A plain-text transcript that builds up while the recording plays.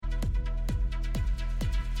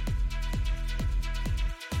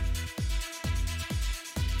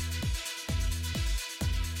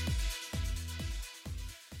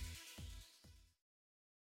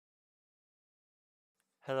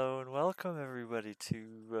Hello and welcome everybody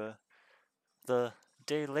to the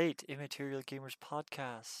Day Late Immaterial Gamers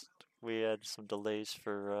podcast. We had some delays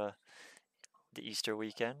for the Easter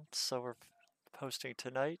weekend, so we're posting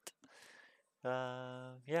tonight.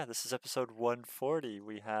 This is episode 140.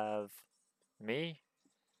 We have me,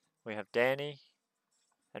 we have Danny,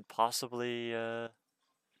 and possibly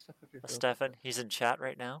Stefan. He's in chat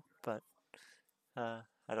right now, but I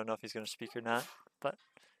don't know if he's going to speak or not, but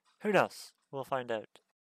who knows? We'll find out.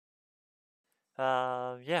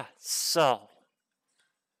 So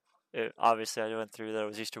obviously I went through that it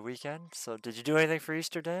was Easter weekend. So did you do anything for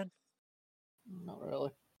Easter, Dan? Not really.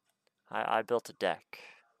 I built a deck.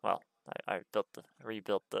 Well, I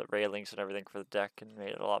rebuilt the railings and everything for the deck and made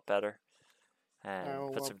it a lot better.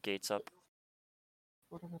 And put some gates up.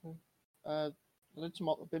 What have I done?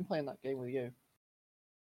 I've been playing that game with you.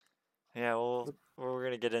 Yeah, well, we're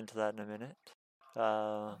gonna get into that in a minute.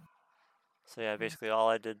 Basically all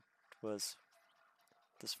I did was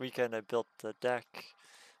this weekend I built the deck,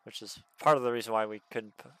 which is part of the reason why we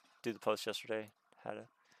couldn't do the post yesterday. Had a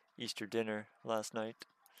Easter dinner last night.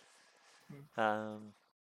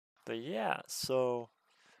 So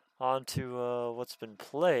on to what's been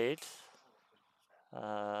played.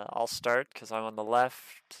 I'll start because I'm on the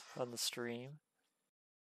left on the stream.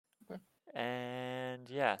 Okay. And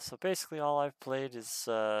so basically all I've played is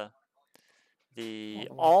All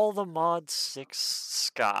the Mod 6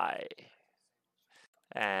 Sky.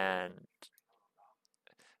 And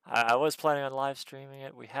I was planning on live streaming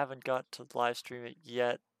it. We haven't got to live stream it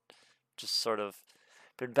yet. Just sort of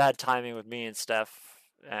been bad timing with me and Steph,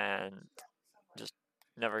 and just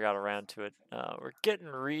never got around to it. We're getting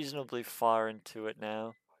reasonably far into it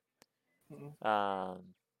now. But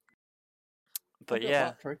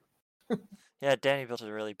yeah, Danny built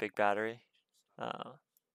a really big battery. I've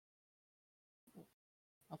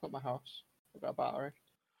got my house. I've got a battery.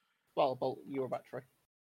 Well, I built your battery.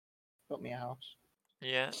 Built me a house.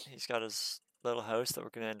 Yeah, he's got his little house that we're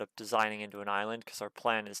going to end up designing into an island because our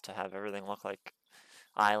plan is to have everything look like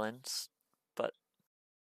islands. But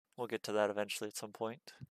we'll get to that eventually at some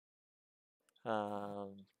point. I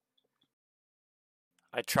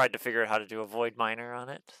tried to figure out how to do a void miner on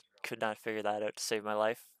it. Could not figure that out to save my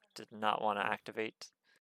life. Did not want to activate.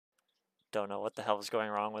 Don't know what the hell was going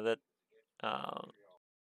wrong with it.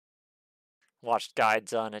 Watched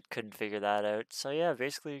guides on it, couldn't figure that out. So yeah,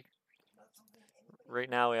 basically, right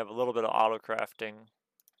now we have a little bit of auto crafting,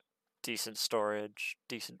 decent storage,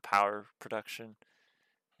 decent power production,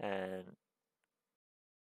 and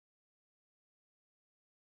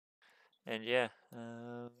yeah.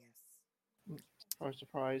 I was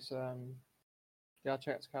surprised. The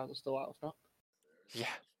RTX cards are still out of stock.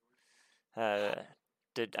 Yeah.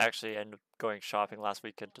 Did actually end up going shopping last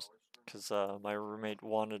weekend just because my roommate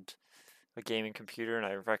wanted a gaming computer, and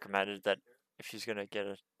I recommended that if she's gonna get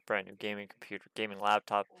a brand new gaming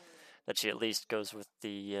laptop, that she at least goes with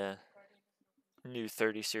the new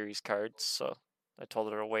 30 series cards. So I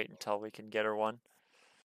told her to wait until we can get her one,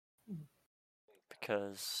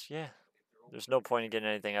 because there's no point in getting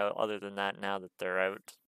anything out other than that now that they're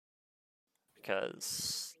out,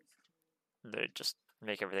 because they just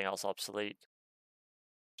make everything else obsolete.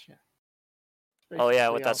 Yeah. Oh yeah,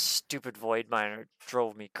 with that stupid void miner, it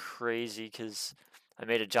drove me crazy because I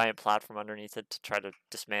made a giant platform underneath it to try to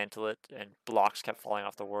dismantle it, and blocks kept falling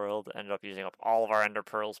off the world. Ended up using up all of our ender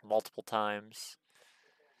pearls multiple times.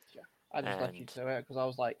 Yeah, I just left you to it because I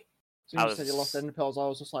was like, as soon as you said you lost ender pearls, I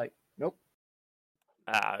was just like, nope.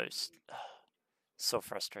 It was so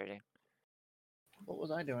frustrating. What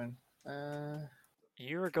was I doing?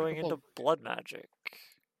 You were going into blood magic.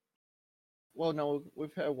 Well, no,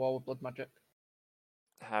 we've hit a wall with blood magic.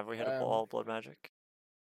 Have we hit a wall of blood magic?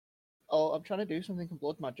 Oh, I'm trying to do something in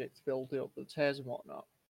blood magic to build it up with tears and whatnot.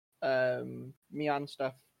 Me and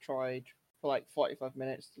Steph tried for like 45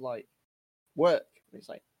 minutes to like work. And it's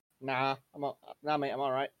like, nah, mate, I'm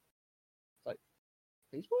alright. It's like,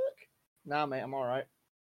 please work? Nah, mate, I'm alright.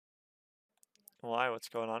 Why? What's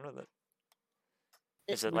going on with it?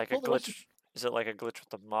 Is it like a glitch? Is it like a glitch with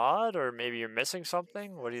the mod, or maybe you're missing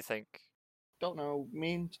something? What do you think? Don't know.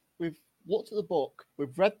 We've looked at the book,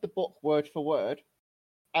 we've read the book word for word,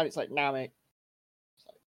 and it's like, nah, mate.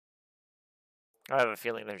 I have a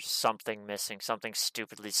feeling there's something missing, something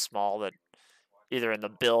stupidly small that either in the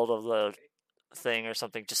build of the thing or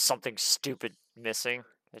something, just something stupid missing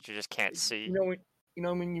that you just can't see. You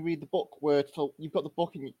know when you read the book word for, you've got the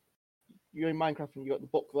book and you're in Minecraft and you got the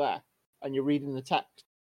book there and you're reading the text.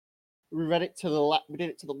 We did it to the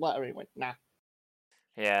letter and it went, nah.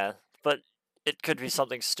 Yeah, but it could be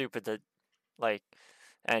something stupid that, like,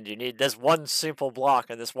 and you need this one simple block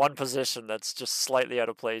in this one position that's just slightly out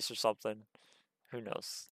of place or something. Who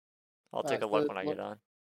knows? I'll take a look when I get on.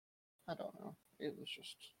 I don't know. It was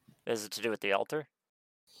just. Is it to do with the altar?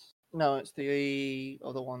 No, it's the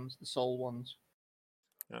other ones, the soul ones.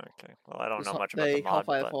 Okay. Well, I don't know much about the The mod,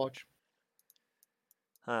 Hellfire but Forge.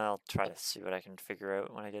 I'll try to see what I can figure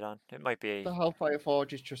out when I get on. It might be The Hellfire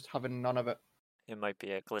Forge is just having none of it. a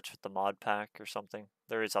glitch with the mod pack or something.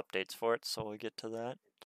 There is updates for it, so we'll get to that.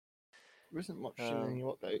 There isn't much in the new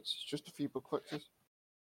updates. It's just a few bug fixes.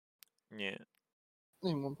 Yeah.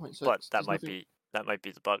 In 1.6. But that might be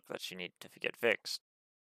the bug that you need to get fixed.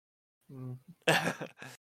 Mm.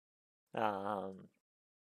 um.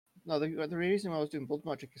 No, the reason why I was doing blood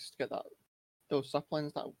magic is to get those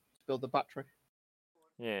saplings that build the battery.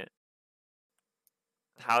 Yeah.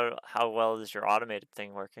 How well is your automated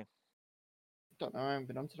thing working? Don't know. I haven't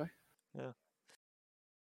been on today. Yeah.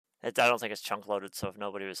 I don't think it's chunk loaded, so if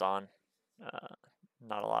nobody was on,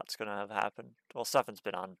 not a lot's gonna have happened. Well, Stefan's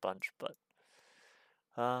been on a bunch, but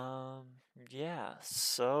yeah.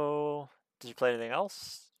 So, did you play anything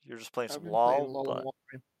else? You're just playing I've some been playing LOL, LOL and but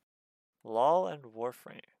Warframe. LOL and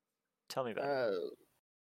Warframe. Tell me about it.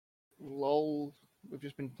 LOL, we've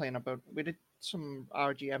just been playing about. We did some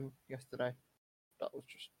RGM yesterday. That was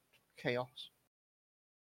just chaos.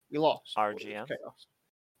 We lost. But it was RGM. chaos.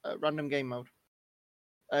 Random game mode.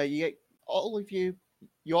 You get all of you,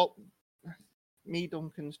 me,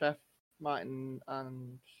 Duncan, Steph, Martin,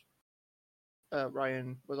 and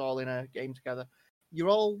Ryan was all in a game together. You're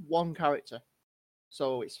all one character,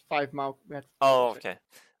 so it's 5 mile. We had. Oh, okay.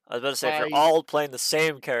 I was about to say if you're 5. all playing the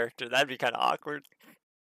same character, that'd be kind of awkward.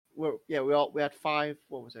 We had 5.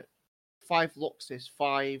 What was it? 5 Luxes.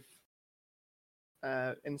 5.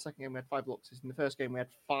 In the second game we had 5 Luxes. In the first game we had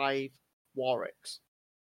 5 Warwicks.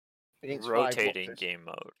 Against 5 Rotating Luxes. game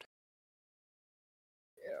mode.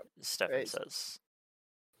 Yeah, Stefan says.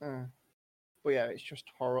 But yeah, it's just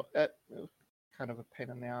horror. Kind of a pain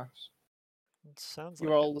in the ass. It sounds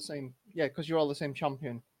You're like all the same. Yeah, because you're all the same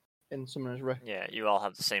champion in Summoner's Rift. Yeah, you all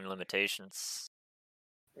have the same limitations.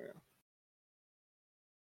 Yeah.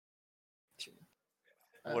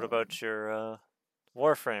 What about your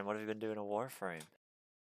Warframe? What have you been doing in Warframe?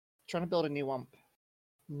 Trying to build a new amp.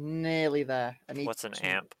 Nearly there. What's an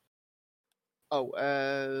amp?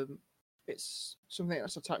 Oh, it's something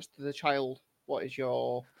that's attached to the child. What is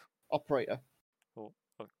your operator?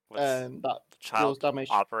 What's that child deals damage.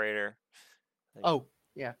 Operator. Oh,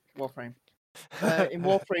 yeah, Warframe. In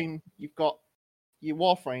Warframe, you've got your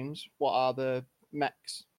Warframes. What are the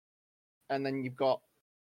mechs? And then you've got,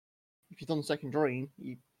 if you've done Second Dream,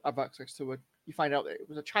 you have access to you find out that it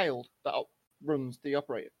was a child that runs the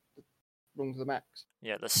operator, that runs the mechs.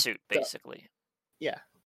 Yeah, the suit, basically. Yeah.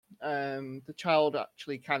 The child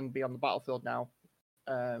actually can be on the battlefield now.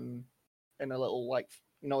 In a little,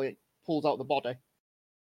 it pulls out the body,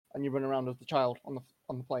 and you run around as the child on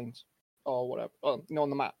the plains or whatever, on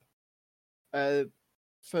the map.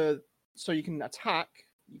 So you can attack.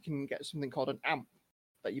 You can get something called an amp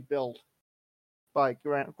that you build by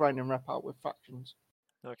grinding rep out with factions.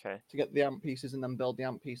 Okay. To get the amp pieces and then build the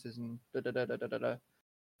amp pieces and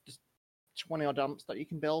just 20 odd amps that you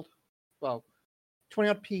can build. Well, 20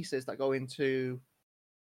 odd pieces that go into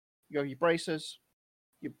your bracers,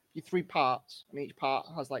 your 3 parts, and each part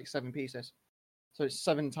has 7 pieces. So it's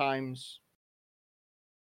 7 times.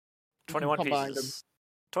 21 pieces.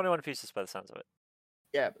 21 pieces by the sounds of it.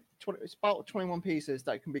 Yeah, it's about 21 pieces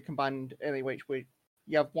that can be combined any which way.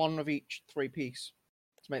 You have 1 of each 3 piece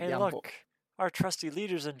to make the amp up. Our trusty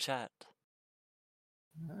leader's in chat.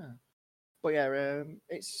 But yeah,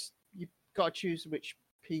 it's you've got to choose which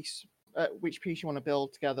piece you want to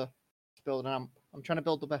build together to build an amp. I'm trying to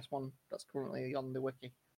build the best one that's currently on the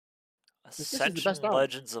wiki. Ascension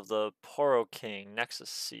Legends of the Poro King Nexus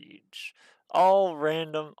Siege. All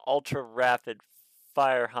random ultra rapid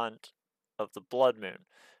fire hunt of the Blood Moon.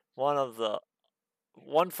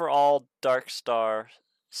 One for all Dark Star.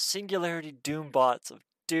 Singularity Doom bots of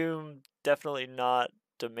Doom. Definitely not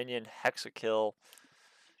Dominion Hexakill.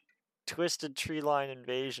 Twisted Treeline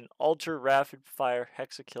Invasion. Ultra rapid fire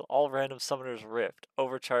Hexakill. All random Summoner's Rift.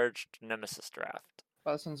 Overcharged Nemesis Draft.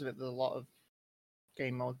 By the sounds of it, there's a lot of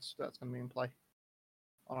game modes that's going to be in play.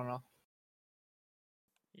 I don't know.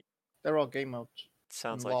 They're all game modes.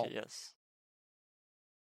 Sounds like it, yes.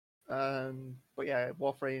 But yeah,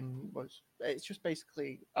 Warframe it's just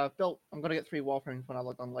basically, I'm going to get 3 Warframes when I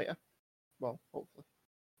log on later. Well, hopefully.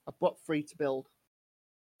 I bought 3 to build.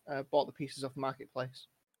 Bought the pieces off the marketplace.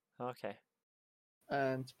 Okay.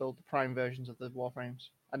 And to build the prime versions of the Warframes.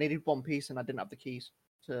 I needed 1 piece and I didn't have the keys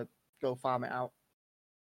to go farm it out.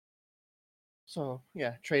 So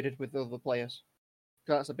yeah, traded with other players.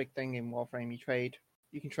 That's a big thing in Warframe.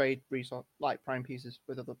 You can trade resource like prime pieces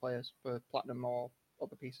with other players for platinum or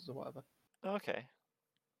other pieces or whatever. Okay.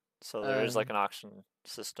 So there is like Um, an auction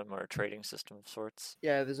system or a trading system of sorts.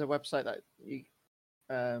 yeah, there's a website that you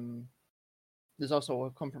um, there's also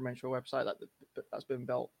a complimentary website that's been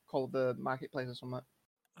built called the Marketplace or something.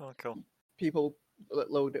 Oh, cool. People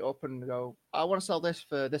load it up and go, I want to sell this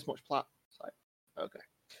for this much plat. It's like, okay.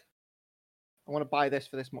 I want to buy this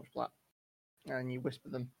for this much plat. And you whisper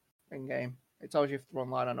them in game. It tells you if they're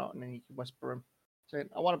online or not, and then you can whisper them. Saying,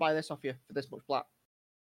 I want to buy this off you for this much plat.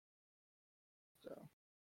 So,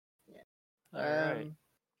 All yeah. right.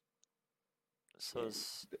 So Yeah.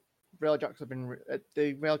 is, Railjacks have been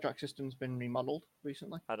the Railjack system's been remodeled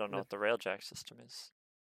recently. I don't know what the railjack system is.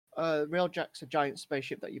 Railjack's a giant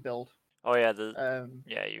spaceship that you build. Oh yeah,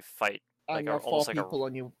 you fight And like you have four almost like a people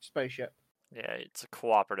on your spaceship. yeah, it's a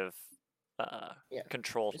cooperative Yeah,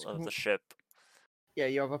 control it's of the ship. yeah.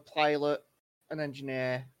 You have a pilot, an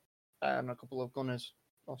engineer, and a couple of gunners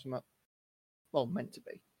or something. Well, meant to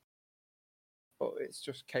be, but it's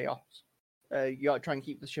just chaos. You got to try and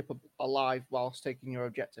keep the ship alive whilst taking your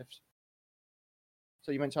objectives.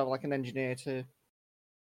 So you're meant to have like an engineer to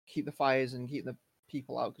keep the fires and keep the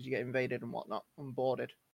people out because you get invaded and whatnot and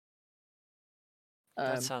boarded.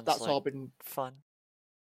 That sounds That's like all been fun.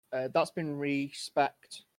 that's been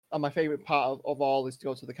respect. And my favorite part of all is to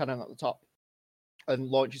go to the cannon at the top and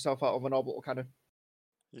launch yourself out of an orbital cannon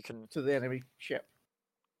You can to the enemy ship.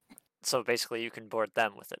 so basically you can board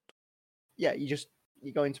them with it. Yeah, you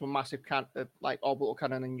go into a massive like orbital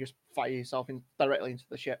cannon and you just fire yourself directly into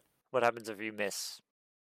the ship. What happens if you miss?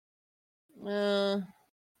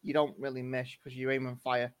 You don't really miss because you aim and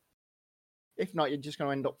fire. If not, you're just going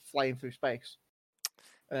to end up flying through space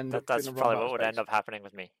and end up That's getting run probably out of what would space. end up happening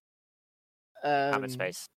with me. I'm in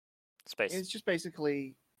space. It's just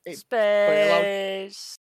basically but it allows.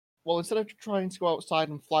 Space. Well, instead of trying to go outside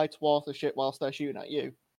and fly towards the ship whilst they're shooting at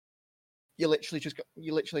you, you literally just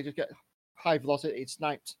get high velocity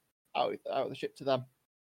sniped out of the ship to them.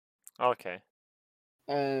 Okay.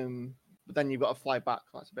 But then you've got to fly back.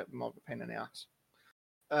 That's a bit more of a pain in the ass.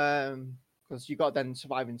 Because you got to then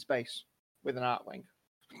survive in space with an Artwing.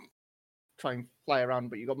 Try and fly around,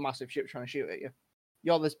 but you've got massive ships trying to shoot at you.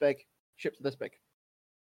 You're this big, ships are this big.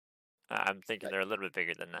 I'm thinking they're a little bit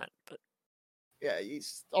bigger than that, but Yeah,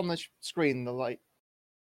 it's on the screen. They're like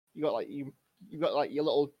you got like your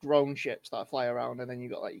little drone ships that fly around, and then you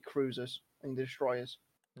got like your cruisers and your destroyers.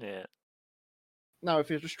 yeah. Now, if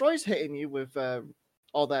your destroyer's hitting you with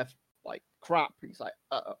all their like crap, it's like,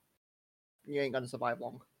 you ain't gonna survive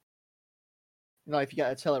long. You know, if you get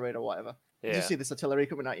artillery or whatever, you just see this artillery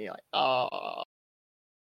coming at you, like, ah.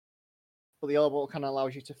 But the orbital kind of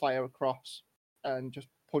allows you to fire across and just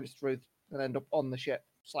punch through and end up on the ship.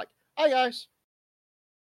 It's like, hi guys,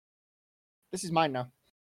 this is mine now.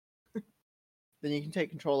 Then you can take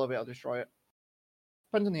control of it or destroy it.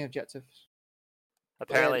 Depends on the objectives.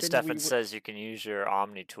 Apparently, Stefan says you can use your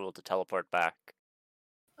Omni tool to teleport back.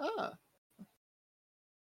 Ah,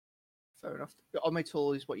 fair enough. The Omni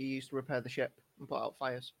tool is what you use to repair the ship and put out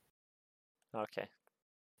fires. Okay.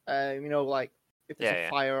 Like if there's Yeah. a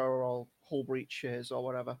fire or hull breaches or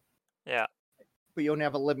whatever. Yeah. But you only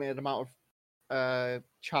have a limited amount of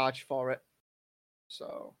charge for it.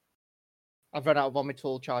 So I've run out of Omni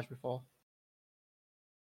tool charge before.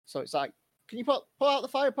 So it's like, can you put out the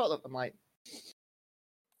fire pot? I'm like,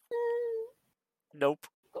 Nope.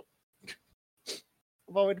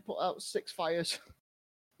 I've already put out 6 fires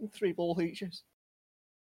and 3 bull leeches.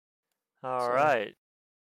 All right.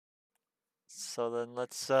 So then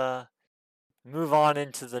let's move on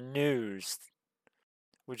into the news.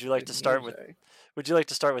 Would you like to start with? Would you like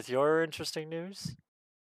to start with your interesting news?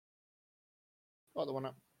 Oh,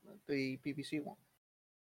 the BBC one.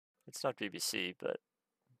 It's not BBC, but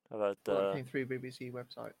about The came through BBC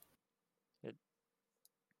website. It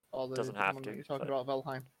doesn't have to. You're talking about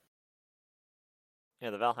Valheim. Yeah,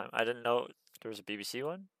 the Valheim. I didn't know there was a BBC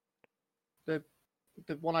one. The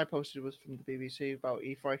one I posted was from the BBC about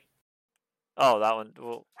E3. Oh, that one.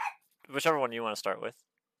 Well, whichever one you want to start with.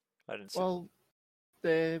 I didn't see. Well,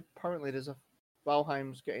 apparently there's a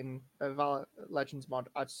Valheim's getting a Legends mod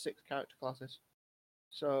adds 6 character classes.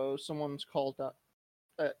 So someone's called that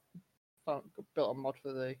built a mod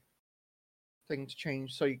for the thing to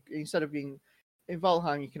change. So instead of being in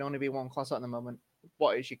Valheim, you can only be one class at the moment.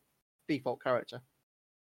 What is your default character?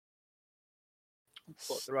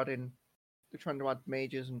 But they're trying to add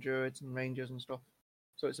mages and druids and rangers and stuff.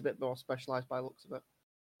 So it's a bit more specialized by the looks of it.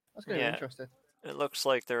 That's going to be interesting. It looks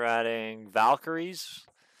like they're adding Valkyries,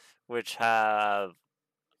 which have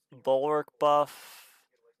bulwark buff,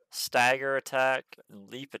 stagger attack,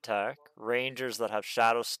 and leap attack. Rangers that have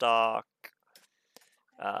shadow stalk,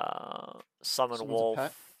 summon Someone's a pet.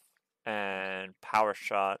 wolf, and power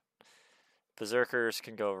shot. Berserkers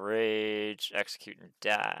can go rage, execute, and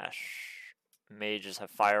dash. Mages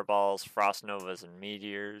have fireballs, frost novas, and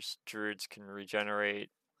meteors. Druids can regenerate,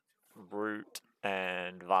 root,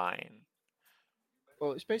 and vine.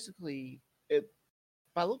 Well, it's basically it.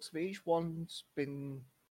 By the looks of it, each one's been.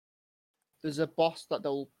 There's a boss that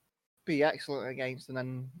they'll be excellent against, and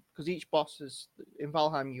then because each boss is in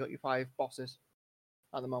Valheim, you got your 5 bosses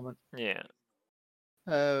at the moment. Yeah.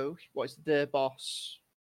 What is the boss?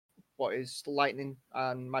 What is lightning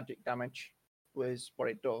and magic damage? Was what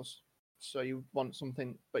it does. So you want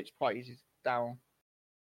something, but it's quite easy down.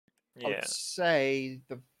 I Yeah. would say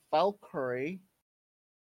the Valkyrie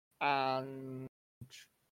and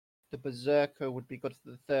the Berserker would be good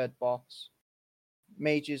for the 3rd boss.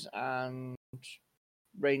 Mages and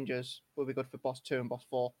Rangers will be good for boss 2 and boss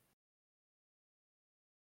 4.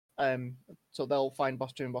 So they'll find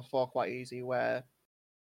boss 2 and boss 4 quite easy. Where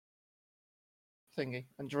thingy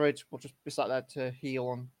and Druids will just be sat there to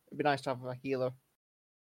heal, and it'd be nice to have a healer.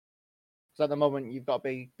 Because at the moment you've got to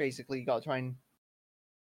be basically you got to try and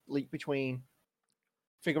leap between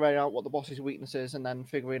figuring out what the boss's weakness is and then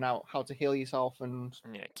figuring out how to heal yourself, and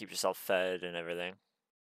Yeah, keep yourself fed and everything.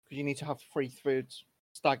 because you need to have 3 foods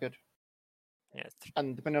staggered, Yeah.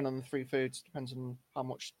 and depending on the 3 foods depends on how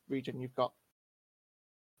much regen you've got,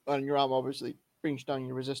 and your armor obviously brings down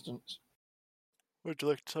your resistance. Would you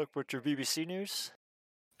like to talk about your BBC news?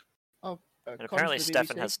 Oh, And according apparently to the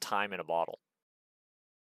Stefan BBC, has time in a bottle.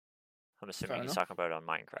 I'm assuming fair he's enough. talking about it on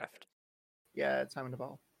Minecraft. Yeah, time in the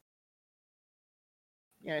bottle.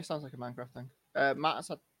 Yeah, it sounds like a Minecraft thing. Matt has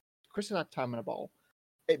had, Chris has had time in a bottle.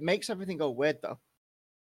 It makes everything go weird though,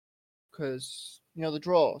 because the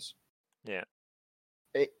drawers. Yeah.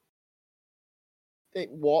 It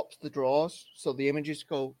warps the drawers, so the images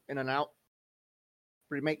go in and out.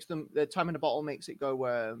 But it makes them the time in the bottle makes it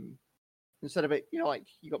go instead of it, like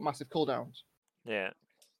you got massive cooldowns. Yeah.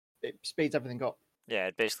 It speeds everything up. Yeah,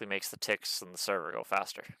 it basically makes the ticks on the server go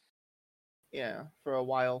faster. Yeah, for a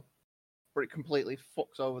while, but it completely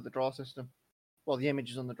fucks over the draw system. Well, the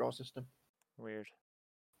images on the draw system Weird.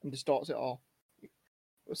 and distorts it all.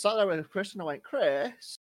 I sat there with Chris and I went,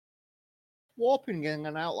 Chris, warping in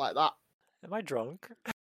and out like that. Am I drunk?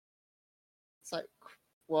 It's like,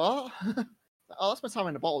 what? Oh, that's my time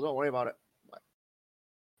in the bottle. Don't worry about it. Like,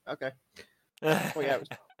 okay. But yeah,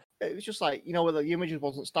 it was just like, where the images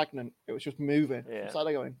wasn't stagnant. It was just moving. Yeah. It's like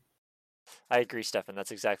they're going. I agree, Stefan.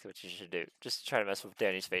 That's exactly what you should do. Just try to mess with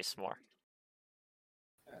Danny's face more.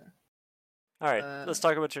 Alright, let's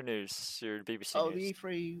talk about your news, your BBC Oh, news. the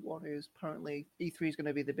E3 one is apparently E3 is going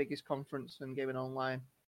to be the biggest conference in gaming online.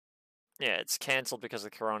 Yeah, it's cancelled because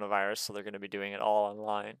of coronavirus, so they're going to be doing it all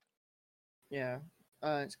online. Yeah,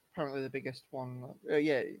 it's apparently the biggest one.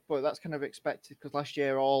 Yeah, but that's kind of expected because last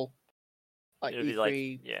year all like It'll be E3,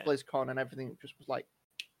 like- yeah. BlizzCon, and everything just was like,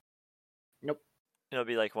 nope. It'll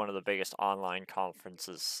be like one of the biggest online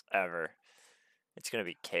conferences ever. It's going to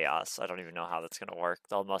be chaos. I don't even know how that's going to work.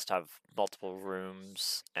 They'll must have multiple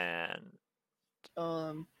rooms and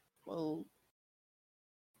Well,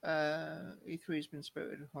 E3 has been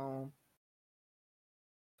spirited home.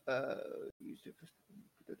 Used it for...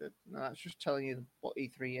 No, that's just telling you what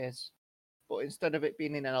E3 is. But instead of it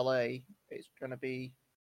being in LA, it's going to be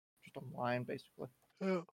just online, basically.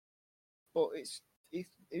 Yeah. But it's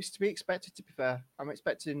to be expected, to be fair. I'm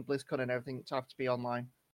expecting BlizzCon and everything to have to be online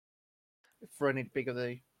for any big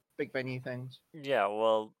venue things. Yeah,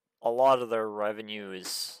 well, a lot of their revenue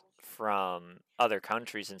is from other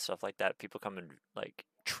countries and stuff like that. People come and like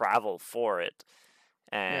travel for it,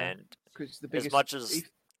 and Because the as biggest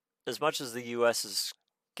much as the U.S. is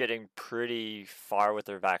getting pretty far with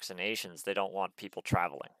their vaccinations, they don't want people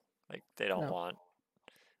traveling. Like they don't No. want.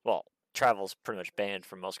 Well, travel's pretty much banned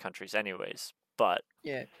from most countries, anyways. But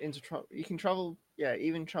yeah, you can travel. Yeah,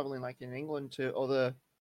 even traveling like in England to other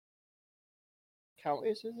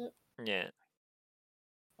counties, is it? yeah,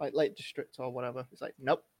 Like Lake District or whatever. It's like,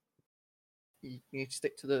 nope. You need to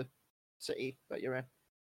stick to the city that you're in,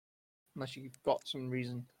 unless you've got some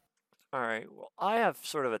reason. all right. Well, I have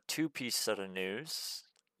sort of a two-piece set of news.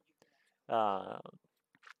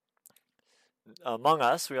 Among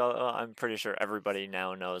Us, I'm pretty sure everybody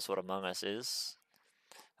now knows what Among Us is.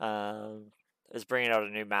 Is bringing out a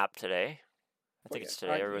new map today. I think it's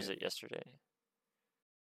today, or was it yesterday?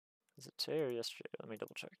 Is it today or yesterday? Let me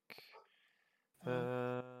double check.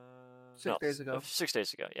 6 days ago. 6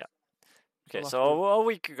 days ago, yeah. Okay, last so a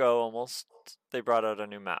week ago almost, they brought out a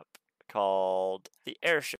new map called the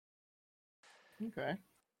Airship. Okay.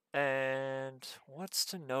 And what's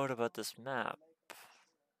to note about this map?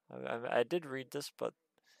 I did read this, but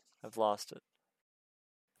I've lost it.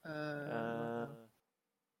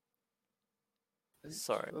 It's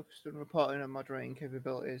Sorry. focused on reporting and moderating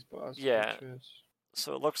capabilities, but as Yeah. features.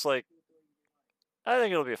 So it looks like I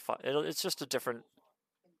think it'll be a fun. It's just a different,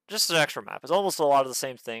 just an extra map. It's almost a lot of the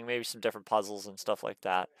same thing, maybe some different puzzles and stuff like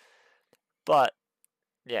that. But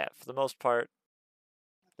yeah, for the most part,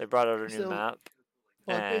 they brought out a new Still, map,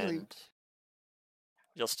 well, basically, and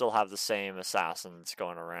you'll still have the same assassins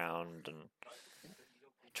going around and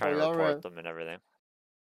trying to report them and everything.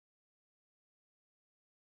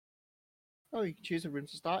 you can choose a room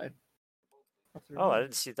to start in. Oh, I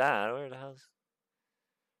didn't see that. Where the hell's...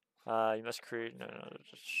 you must create... No.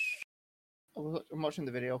 I'm watching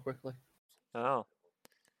the video quickly. Oh.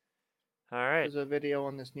 Alright. There's a video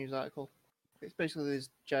on this news article. It's basically these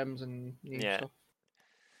gems and new stuff.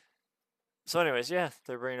 So anyways, yeah,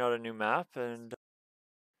 they're bringing out a new map, and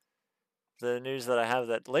the news that I have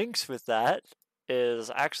that links with that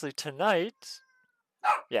is actually tonight.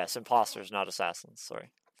 Yes, imposters, not assassins.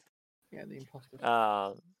 Sorry. Yeah, the imposters.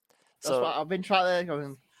 That's what I've been trying there,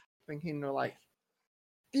 going, thinking like,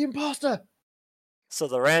 the imposter. So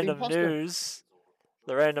the random news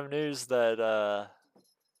that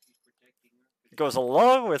goes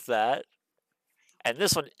along with that, and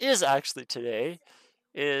this one is actually today,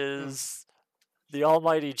 is the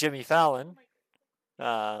almighty Jimmy Fallon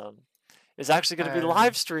is actually going to be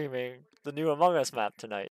live streaming the new Among Us map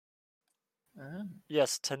tonight.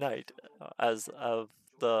 Yes, tonight, as of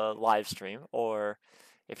the live stream, or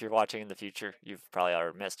if you're watching in the future, you've probably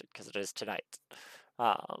already missed it because it is tonight.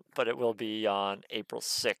 But it will be on April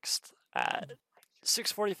 6th at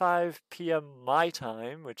 6:45 p.m. my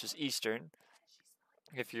time, which is Eastern.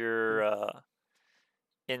 If you're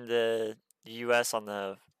in the U.S. on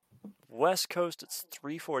the West Coast, it's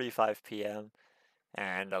 3:45 p.m.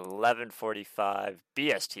 and 11:45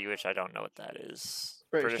 BST, which I don't know what that is.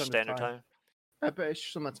 British Standard Time?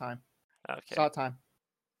 British Summer Time. Okay. Start time.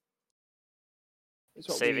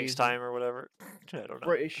 Savings time or whatever. I don't know.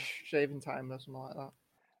 British shaving time or something like that.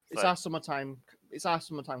 It's our summertime. It's our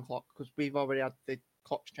summertime clock because we've already had the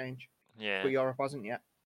clocks change. Yeah. But Europe hasn't yet.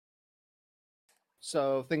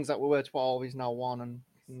 So things that were 12 is now 1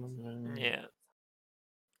 and yeah.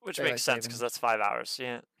 Which makes sense because that's 5 hours.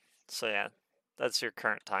 Yeah. So yeah, that's your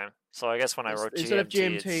current time. So I guess when I wrote instead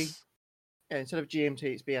GMT, of GMT, instead of GMT,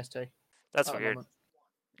 it's BST. That's weird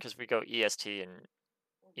because we go EST and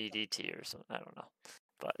EDT or something. I don't know.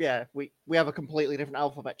 But yeah, we have a completely different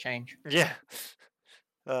alphabet change. Yeah.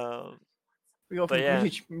 We go from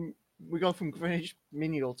Greenwich. We go from Greenwich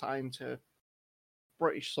Menial Time to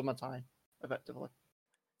British Summertime, effectively.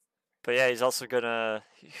 But yeah, he's also gonna.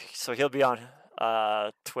 So he'll be on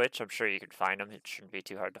Twitch. I'm sure you can find him. It shouldn't be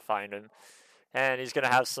too hard to find him. And he's gonna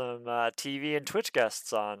have some TV and Twitch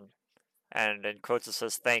guests on. And in quotes it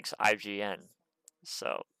says, "Thanks IGN."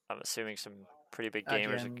 So I'm assuming some pretty big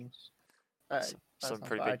gamers. Some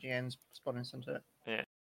pretty big IGN's spawning into it. Yeah.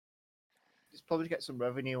 It's probably to get some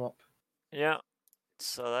revenue up. Yeah.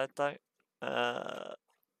 So that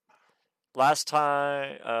last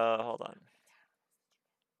time, hold on.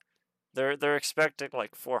 They're expecting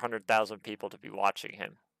like 400,000 people to be watching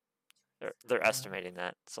him. They're estimating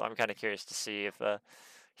that. So I'm kind of curious to see if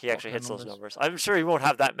he actually hits those numbers. I'm sure he won't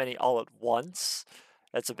have that many all at once.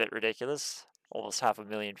 That's a bit ridiculous. Almost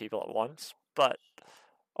 500,000 people at once. But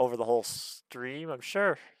over the whole stream, I'm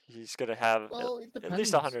sure he's going to have at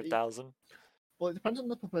least 100,000. Well, it depends on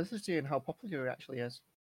the publicity and how popular he actually is.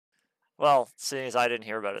 Well, seeing as I didn't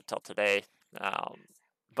hear about it till today,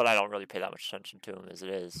 but I don't really pay that much attention to him as it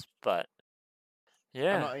is. But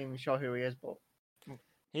yeah, I'm not even sure who he is, but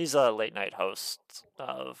he's a late night host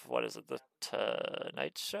of what is it, the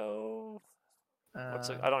Tonight Show? I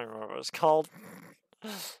don't even remember what it's called.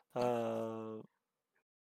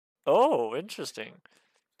 Oh, interesting.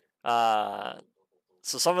 So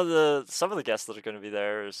some of the guests that are going to be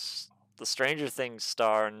there is the Stranger Things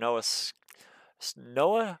star Noah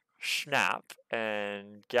Schnapp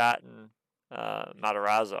and Gatton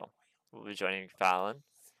Matarazzo will be joining Fallon.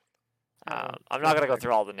 I'm not going to go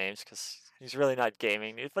through all the names because he's really not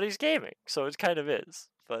gaming, but he's gaming, so it kind of is.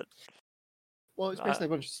 But well, it's basically a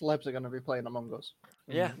bunch of celebs are going to be playing Among Us.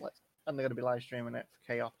 Yeah. And they're going to be live streaming it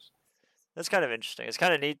for chaos. That's kind of interesting. It's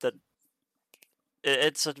kind of neat that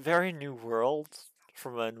it's a very new world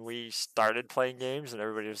from when we started playing games, and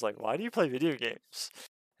everybody was like, "Why do you play video games?"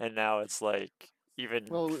 And now it's like even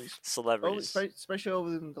celebrities. Well, especially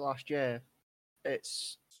over the last year,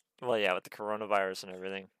 it's with the coronavirus and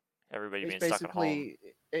everything, everybody being stuck at home.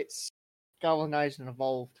 It's galvanized and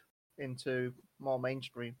evolved into more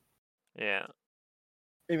mainstream. Yeah.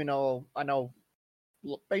 Even though I know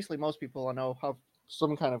basically most people I know have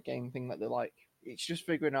some kind of game thing that they like. It's just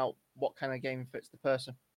figuring out what kind of game fits the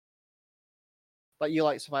person. Like you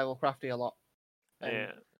like survival crafty a lot, and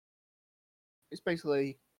Yeah. it's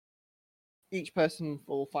basically each person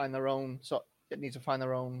will find their own needs to find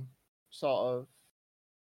their own sort of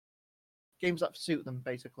games that suit them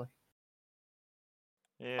basically.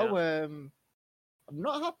 Yeah. Oh, I'm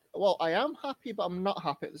not happy. Well, I am happy, but I'm not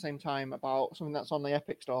happy at the same time about something that's on the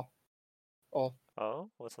Epic Store or Oh,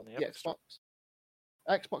 what's on the the Epic Store? Xbox.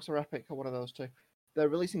 Xbox or Epic or one of those two. They're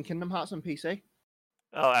releasing Kingdom Hearts on PC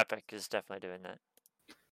Oh, Epic is definitely doing that.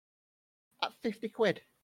 at 50 quid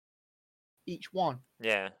each one.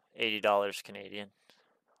 Yeah, $80 Canadian.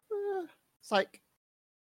 It's like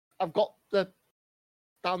I've got the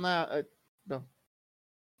down there. No,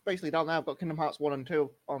 basically down there I've got Kingdom Hearts 1 and 2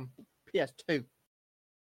 on PS2,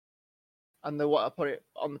 and they want to put it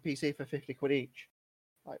on the PC for 50 quid each.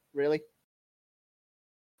 Like, really?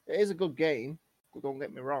 It is a good game, don't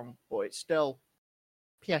get me wrong, but it's still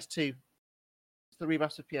PS2. It's the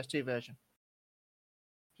remastered PS2 version.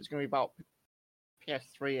 It's going to be about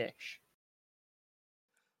PS3 ish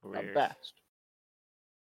at Weird. best.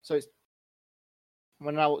 So it's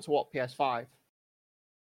when now up to what, PS5?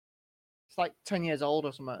 It's like 10 years old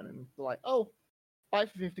or something, and they're like, oh, buy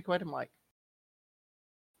it for 50 quid. I'm like,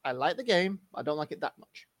 I like the game, I don't like it that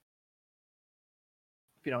much.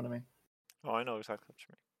 If you know what I mean. Oh, I know exactly what you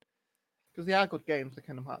mean. Because they are good games, the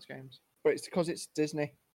Kingdom Hearts games. But it's because it's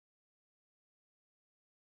Disney.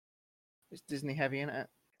 It's Disney heavy, isn't it?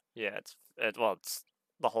 Yeah, it's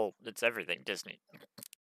it's everything Disney.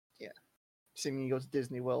 Yeah. Assuming you go to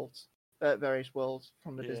Disney worlds, various worlds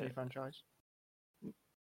from the Disney franchise.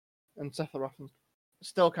 And Sephiroth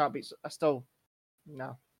still can't beat.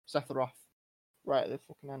 No, Sephiroth right at the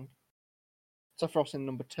fucking end. Sephiroth's in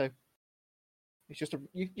number 2. It's just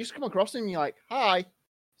you just come across him, and you're like, hi,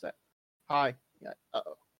 hi, you're like,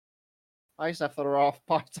 uh-oh. Hi Sephiroth,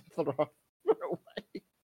 bye Sephiroth. Run away.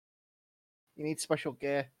 You need special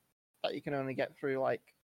gear that you can only get through like,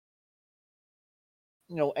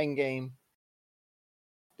 end game.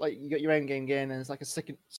 Like you got your end game gear, and there's like a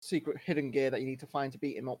secret hidden gear that you need to find to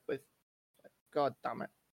beat him up with. God damn it.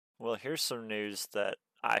 Well, here's some news that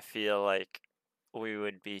I feel like we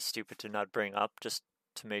would be stupid to not bring up just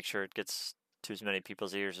to make sure it gets to as many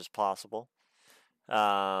people's ears as possible.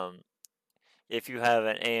 If you have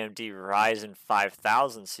an AMD Ryzen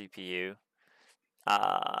 5000 CPU,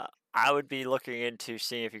 I would be looking into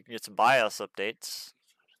seeing if you can get some BIOS updates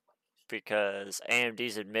because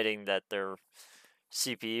AMD's admitting that their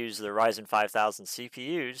CPUs, their Ryzen 5000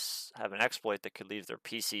 CPUs, have an exploit that could leave their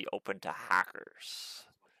PC open to hackers.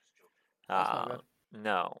 That's not good.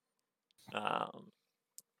 No. Um,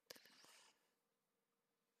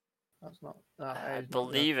 That's not. That I is not good.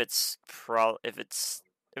 believe it's if it's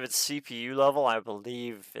CPU level, I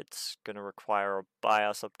believe it's gonna require a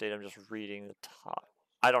BIOS update. I'm just reading the top.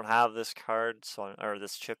 I don't have this card, or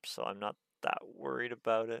this chip, so I'm not that worried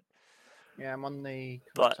about it. Yeah, I'm on the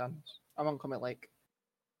Comet But Sands. I'm on Comet Lake.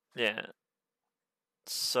 yeah,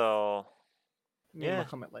 so Me and my yeah,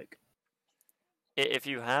 Comet Lake. if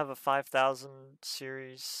you have a 5000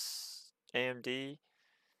 series AMD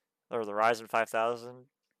or the Ryzen 5000,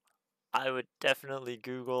 I would definitely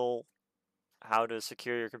Google how to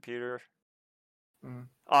secure your computer.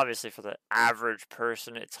 Obviously, for the average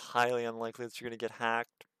person, it's highly unlikely that you're going to get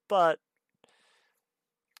hacked, but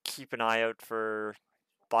keep an eye out for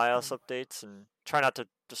BIOS updates and try not to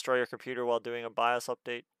destroy your computer while doing a BIOS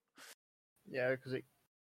update. Yeah, because it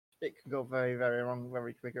can go very, very wrong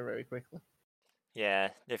very quickly. Yeah,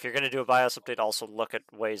 if you're going to do a BIOS update, also look at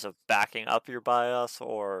ways of backing up your BIOS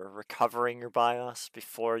or recovering your BIOS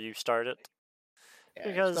before you start it. Yeah,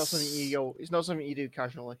 Because it's not something you do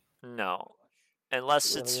casually. no, It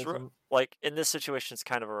unless really isn't. like in this situation, it's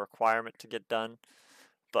kind of a requirement to get done.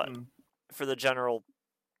 But for the general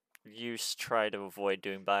use, try to avoid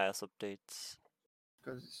doing BIOS updates.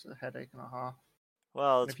 Because it's a headache and a half.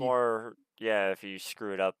 Well, And it's if you more, yeah, if you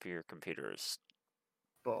screw it up, your computer is,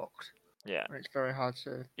 booked, yeah, and it's very hard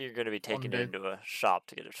to you're going to be taking it undo. into a shop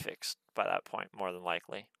to get it fixed by that point, more than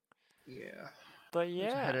likely. Yeah, But it's a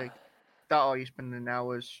yeah, headache. That or you spending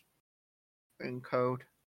hours in code.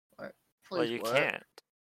 Like, well, please you work.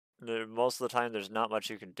 can't. Most of the time, there's not much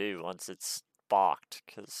you can do once it's balked,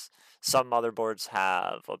 because some motherboards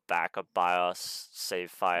have a backup BIOS save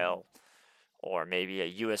file, or maybe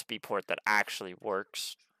a USB port that actually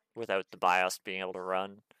works without the BIOS being able to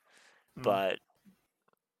run. But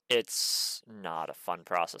it's not a fun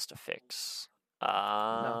process to fix.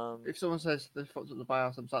 No. If someone says they fucked up the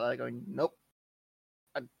BIOS, I'm sat there going, nope.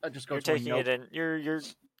 I just go You're to a taking nope. it in. You're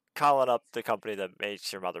calling up the company that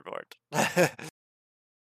makes your motherboard.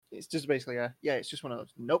 It's just basically it's just one of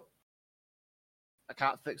those. Nope, I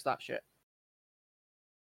can't fix that shit.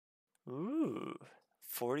 Ooh,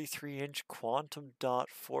 43-inch quantum dot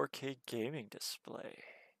 4K gaming display.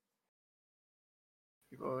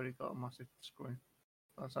 You've already got a massive screen.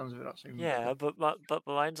 That sounds a bit that's even Yeah, bigger. but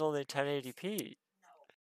mine's only 1080p.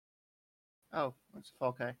 Oh, it's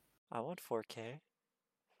 4K. I want 4K.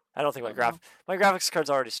 I don't think I don't know. my graphics card's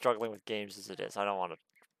already struggling with games as it is. I don't want to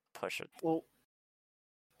push it. Well,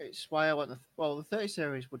 it's why I want the 30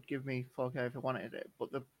 series would give me 4K if I wanted it, but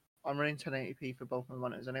I'm running 1080p for both my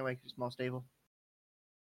monitors anyway because it's more stable.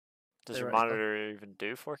 Does your Theoretically. monitor even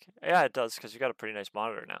do 4K? Yeah, it does because you got a pretty nice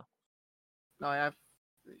monitor now. No, I have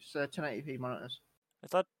it's 1080p monitors. I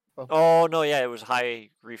thought. Both. Oh no, yeah, it was high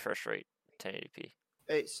refresh rate, 1080p.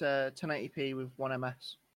 It's 1080p with 1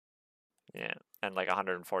 ms. Yeah, and like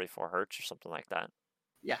 144 hertz or something like that.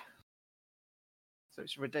 Yeah. So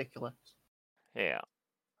it's ridiculous. Yeah.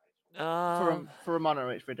 For a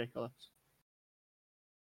monitor, it's ridiculous.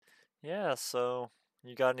 Yeah. So,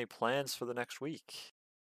 you got any plans for the next week?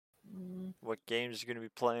 Mm, What games are you gonna be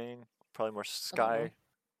playing? Probably more I don't know.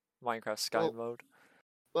 Minecraft Sky mode.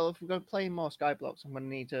 Well, if we're going to play more Skyblocks, I'm going to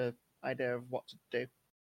need an idea of what to do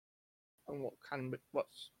and what's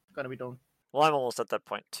going to be done. Well, I'm almost at that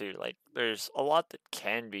point too. Like, there's a lot that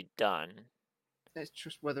can be done. It's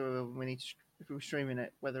just whether we need to, if we're streaming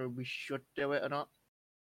it, whether we should do it or not.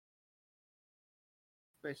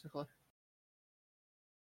 Basically,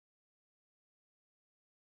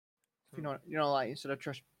 like instead of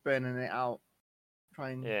just burning it out,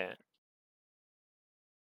 trying. Yeah.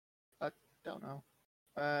 I don't know.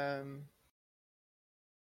 I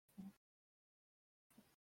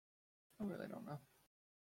really don't know.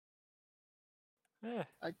 Yeah.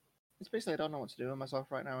 It's basically I don't know what to do with myself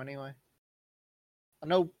right now. Anyway, I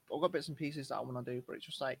know I've got bits and pieces that I want to do, but it's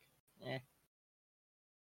just like, yeah.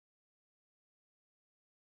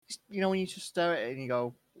 When you just stare at it and you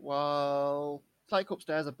go, well, it's like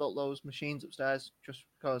upstairs. I built those machines upstairs just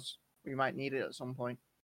because we might need it at some point.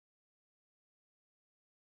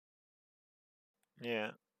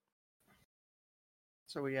 Yeah.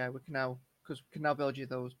 So yeah, we can now build you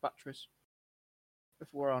those batteries. If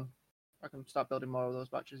we're on, I can start building more of those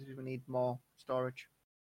batteries if we need more storage.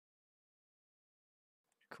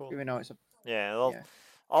 Cool. Even though it's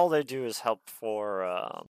all they do is help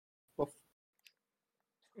for. buff.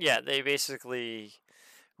 Yeah,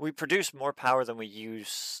 we produce more power than we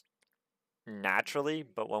use naturally,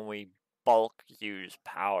 but when we bulk use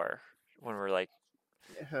power, when we're like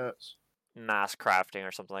It hurts. mass crafting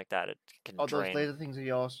or something like that, it can Oh, those drain. laser things are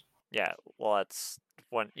yours. Yeah, well, that's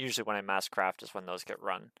usually when I mass craft is when those get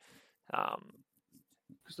run.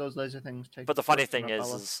 Because those laser things take. But the funny thing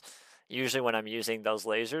is usually when I'm using those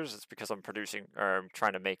lasers, it's because I'm producing or I'm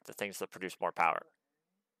trying to make the things that produce more power,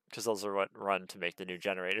 because those are what run to make the new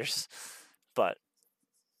generators. But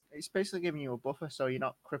it's basically giving you a buffer, so you're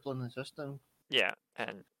not crippling the system. yeah,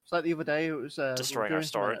 and it's like the other day. It was destroying our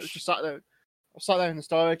storage. It was just sat there. I sat there in the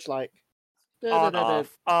storage like on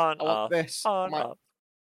off, on I want off, this. on like, off.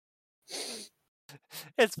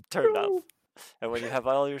 It's turned off. And when you have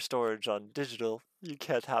all your storage on digital, you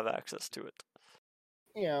can't have access to it.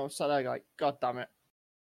 I sat there like, God damn it!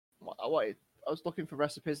 I was looking for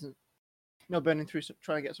recipes and burning through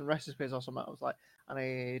trying to get some recipes or something. I was like, I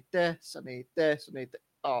need this, I need this, I need this.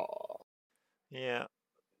 Oh. Yeah.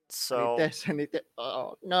 I need this, I need this.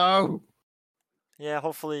 Oh no. Yeah,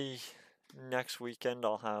 hopefully next weekend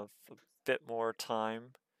I'll have a bit more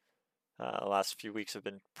time. The last few weeks have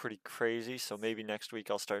been pretty crazy, so maybe next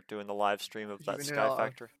week I'll start doing the live stream of that Sky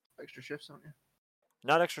Factory. Extra shifts, haven't you?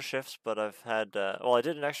 Not extra shifts, but I've had. I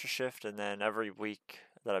did an extra shift, and then every week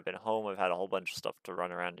that I've been home, I've had a whole bunch of stuff to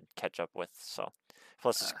run around and catch up with. So,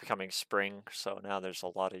 plus it's becoming spring, so now there's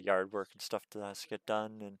a lot of yard work and stuff that has to get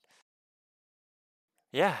done, and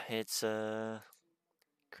yeah, it's a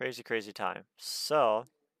crazy, crazy time. So,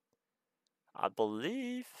 I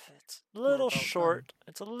believe it's a little short.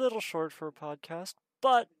 It's a little short for a podcast,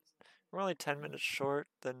 but we're only 10 minutes short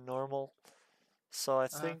than normal. So I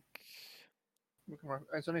think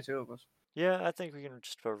it's only two of us. Yeah, I think we can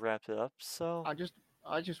just about wrap it up. So I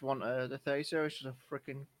just want the 30 series as a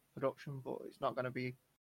freaking production, but it's not going to be.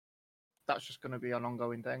 That's just going to be an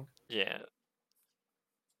ongoing thing. Yeah,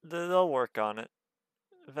 they'll work on it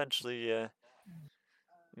eventually.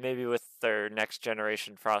 Maybe with their next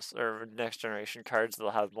generation next generation cards,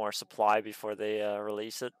 they'll have more supply before they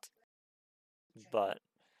release it. But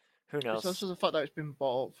who knows? It's also the fact that it's been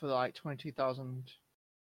bought up for like 22,000.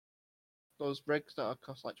 Those rigs that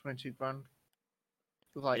cost like 22 grand.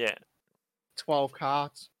 with like Yeah, 12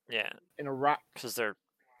 cards yeah, in a rack. because they're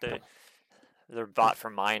bought for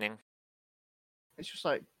mining, It's just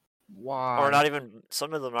like, or why? not even.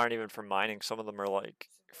 Some of them aren't even for mining. Some of them are like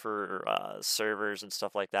for servers and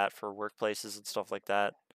stuff like that, for workplaces and stuff like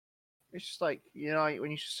that. It's just like,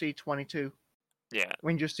 when you see 22, Yeah,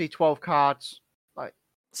 when you just see 12 cards, like,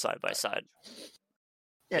 side by side.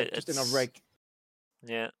 yeah, just in a It's rig.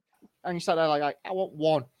 yeah. And you sat there like, I want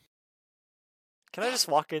one. Can I just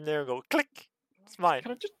walk in there and go click? It's mine.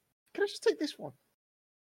 Can I just take this one?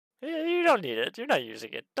 Yeah, you don't need it. You're not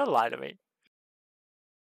using it. Don't lie to me.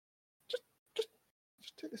 Just, just,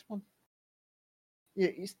 just take this one. Yeah,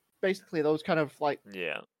 it's basically those kind of like,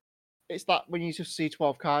 Yeah. it's that when you just see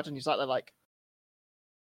 12 cards and you sat there like,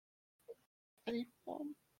 any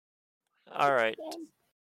one, All right. one.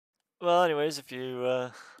 Well, anyways, if you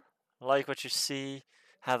like what you see,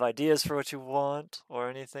 have ideas for what you want or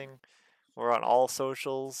anything, we're on all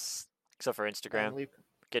socials except for Instagram. Leave.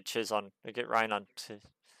 Get Ryan on to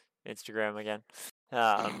Instagram again.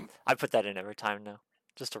 I put that in every time now,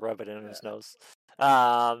 just to rub it in his nose.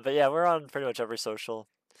 But yeah, we're on pretty much every social.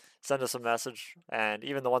 Send us a message, and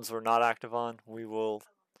even the ones we're not active on, we will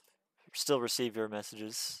still receive your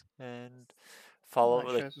messages and follow. Like,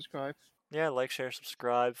 Like, share, subscribe. yeah, like, share,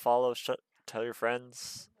 subscribe, follow, tell your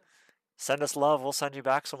friends. Send us love. We'll send you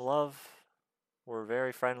back some love. We're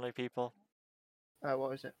very friendly people.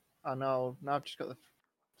 What is it? I know. Now I've just got the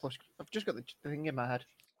plus. I've just got the thing in my head.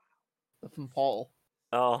 The from Portal.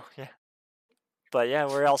 Oh yeah, but yeah,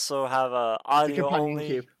 we also have a The audio companion only.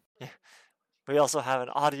 cube. Yeah, we also have an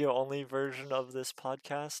audio only version of this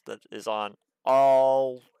podcast that is on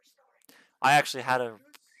all. I actually had a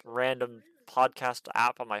random podcast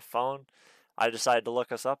app on my phone. I decided to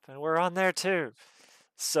look us up, and we're on there too.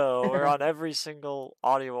 So we're on every single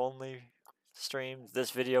audio only stream.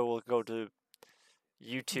 This video will go to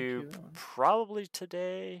YouTube probably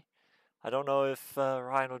today. I don't know if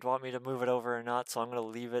Ryan would want me to move it over or not, so I'm gonna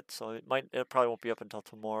leave it. So it probably won't be up until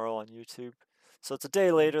tomorrow on YouTube. So it's a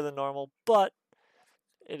day later than normal, but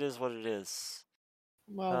it is what it is.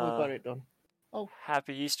 Well, we've got it done. Oh,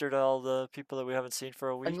 Happy Easter to all the people that we haven't seen for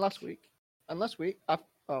a week. and last week,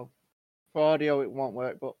 for audio it won't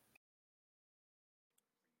work, but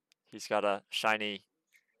He's got a shiny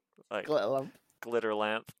glitter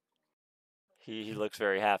lamp. He looks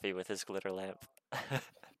very happy with his glitter lamp.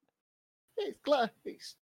 It's glitter.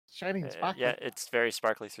 It's shining and sparkling. Yeah, it's very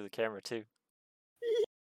sparkly through the camera too.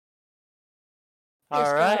 Yes,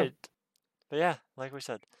 All right. But yeah, like we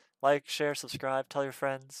said, like, share, subscribe, tell your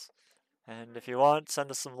friends. And if you want, send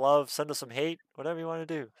us some love, send us some hate, whatever you want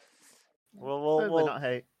to do. Not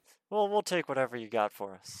hate. We'll take whatever you got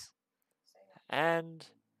for us. And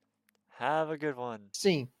have a good one.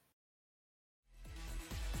 Scene.